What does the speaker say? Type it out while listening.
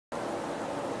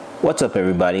What's up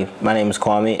everybody, my name is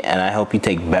Kwame and I help you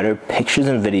take better pictures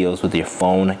and videos with your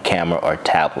phone, camera, or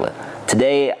tablet.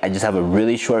 Today I just have a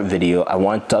really short video. I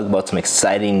want to talk about some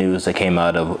exciting news that came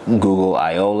out of Google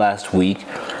I/O last week.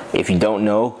 If you don't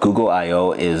know, Google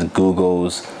I/O is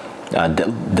Google's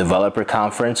developer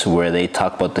conference where they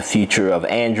talk about the future of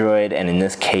Android and in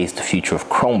this case the future of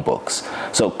Chromebooks.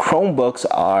 So Chromebooks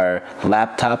are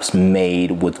laptops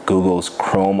made with Google's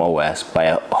Chrome OS by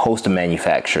a host of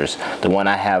manufacturers. The one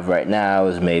I have right now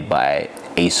is made by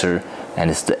Acer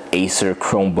and it's the Acer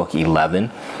Chromebook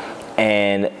 11,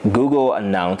 and Google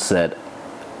announced that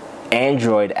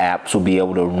Android apps will be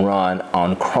able to run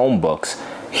on Chromebooks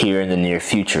here in the near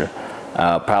future,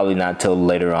 probably not till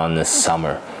later on this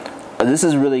summer. This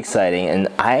is really exciting, and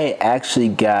I actually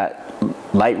got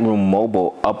Lightroom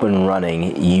Mobile up and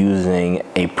running using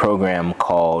a program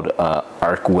called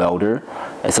ARC Wielder.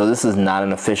 And so this is not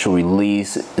an official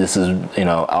release. This is,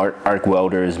 ARC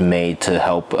Wielder is made to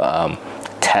help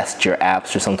test your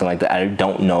apps or something like that. I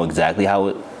don't know exactly how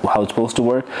it's supposed to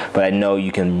work, but I know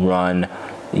you can run,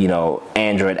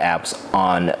 Android apps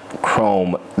on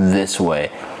Chrome this way.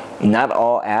 Not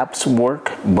all apps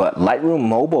work, but Lightroom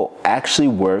Mobile actually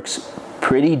works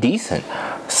pretty decent.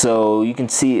 So you can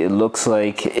see it looks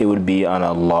like it would be on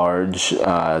a large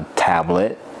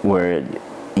tablet where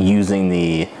using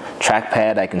the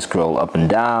trackpad I can scroll up and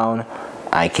down.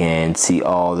 I can see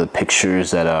all the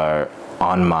pictures that are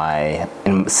on my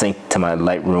sync to my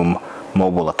Lightroom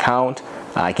Mobile account.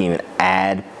 I can even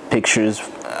add pictures.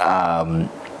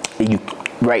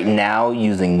 Right now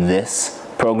using this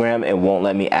program, it won't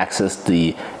let me access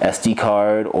the SD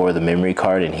card or the memory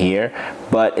card in here,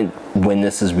 but when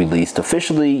this is released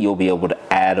officially, you'll be able to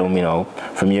add them,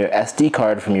 from your SD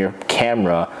card, from your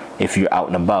camera, if you're out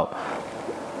and about.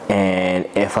 And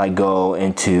if I go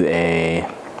into a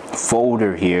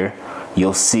folder here,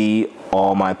 you'll see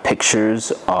all my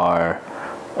pictures are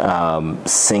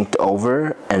synced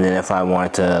over. And then if I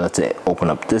wanted to, let's say, open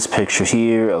up this picture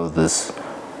here of this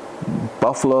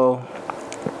buffalo,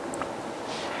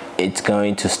 it's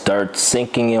going to start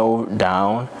syncing it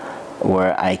down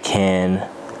where I can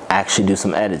actually do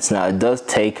some edits. Now it does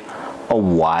take a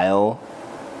while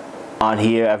on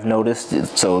here, I've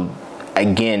noticed. So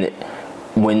again,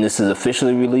 when this is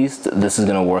officially released, this is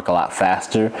going to work a lot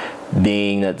faster,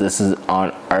 being that this is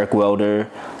on ARC Wielder.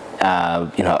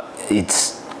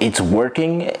 It's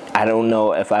working. I don't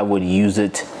know if I would use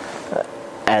it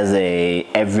as a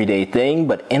everyday thing,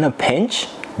 but in a pinch,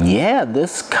 yeah,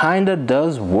 this kind of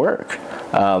does work.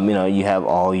 You have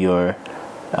all your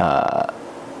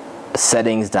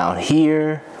settings down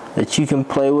here that you can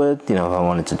play with. If I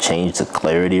wanted to change the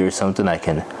clarity or something, I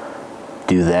can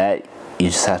do that. You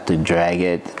just have to drag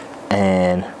it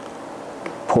and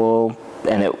pull,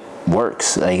 and it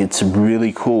works. Like, it's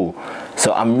really cool.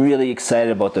 So I'm really excited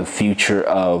about the future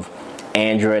of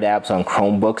Android apps on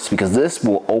Chromebooks, because this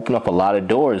will open up a lot of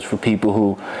doors for people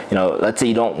who, let's say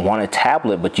you don't want a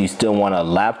tablet but you still want a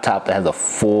laptop that has a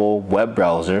full web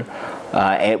browser,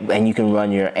 and you can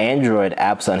run your Android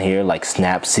apps on here like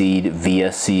Snapseed,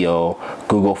 VSCO,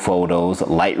 Google Photos,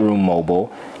 Lightroom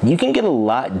Mobile. You can get a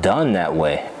lot done that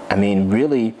way. I mean,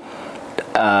 really,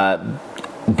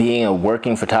 being a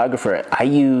working photographer, I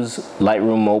use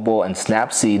Lightroom Mobile and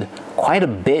Snapseed quite a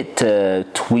bit to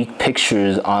tweak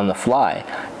pictures on the fly,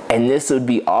 and this would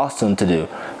be awesome to do.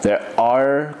 There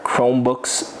are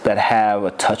Chromebooks that have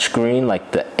a touchscreen,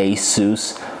 like the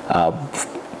Asus,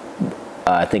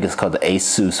 I think it's called the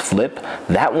Asus Flip.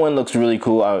 That one looks really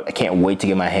cool. I can't wait to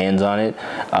get my hands on it,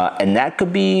 and that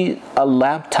could be a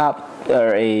laptop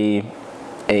or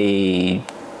a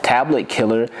tablet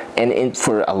killer, and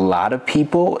for a lot of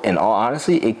people, in all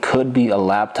honesty, it could be a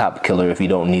laptop killer if you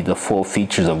don't need the full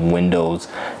features of Windows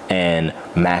and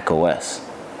Mac OS.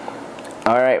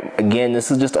 Alright, again, this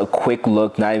is just a quick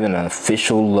look, not even an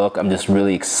official look. I'm just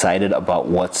really excited about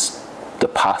what's the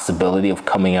possibility of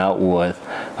coming out with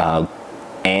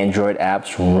Android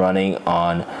apps running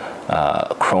on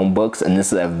Chromebooks, and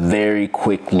this is a very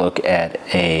quick look at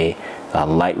a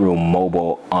Lightroom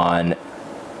Mobile on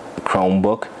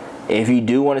Chromebook. If you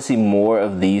do want to see more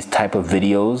of these type of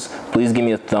videos, please give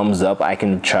me a thumbs up. I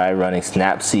can try running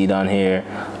Snapseed on here,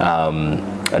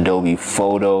 Adobe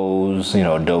Photos,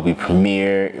 Adobe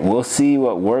Premiere. We'll see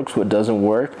what works, what doesn't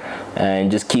work, and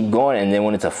just keep going. And then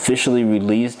when it's officially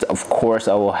released, of course,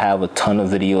 I will have a ton of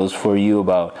videos for you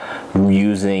about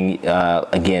using,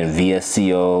 again,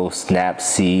 VSCO,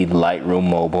 Snapseed, Lightroom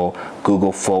Mobile,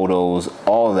 Google Photos,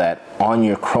 all that on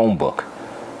your Chromebook.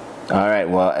 Alright,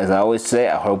 well, as I always say,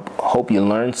 I hope you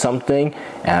learned something,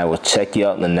 and I will check you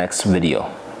out in the next video.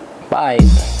 Bye!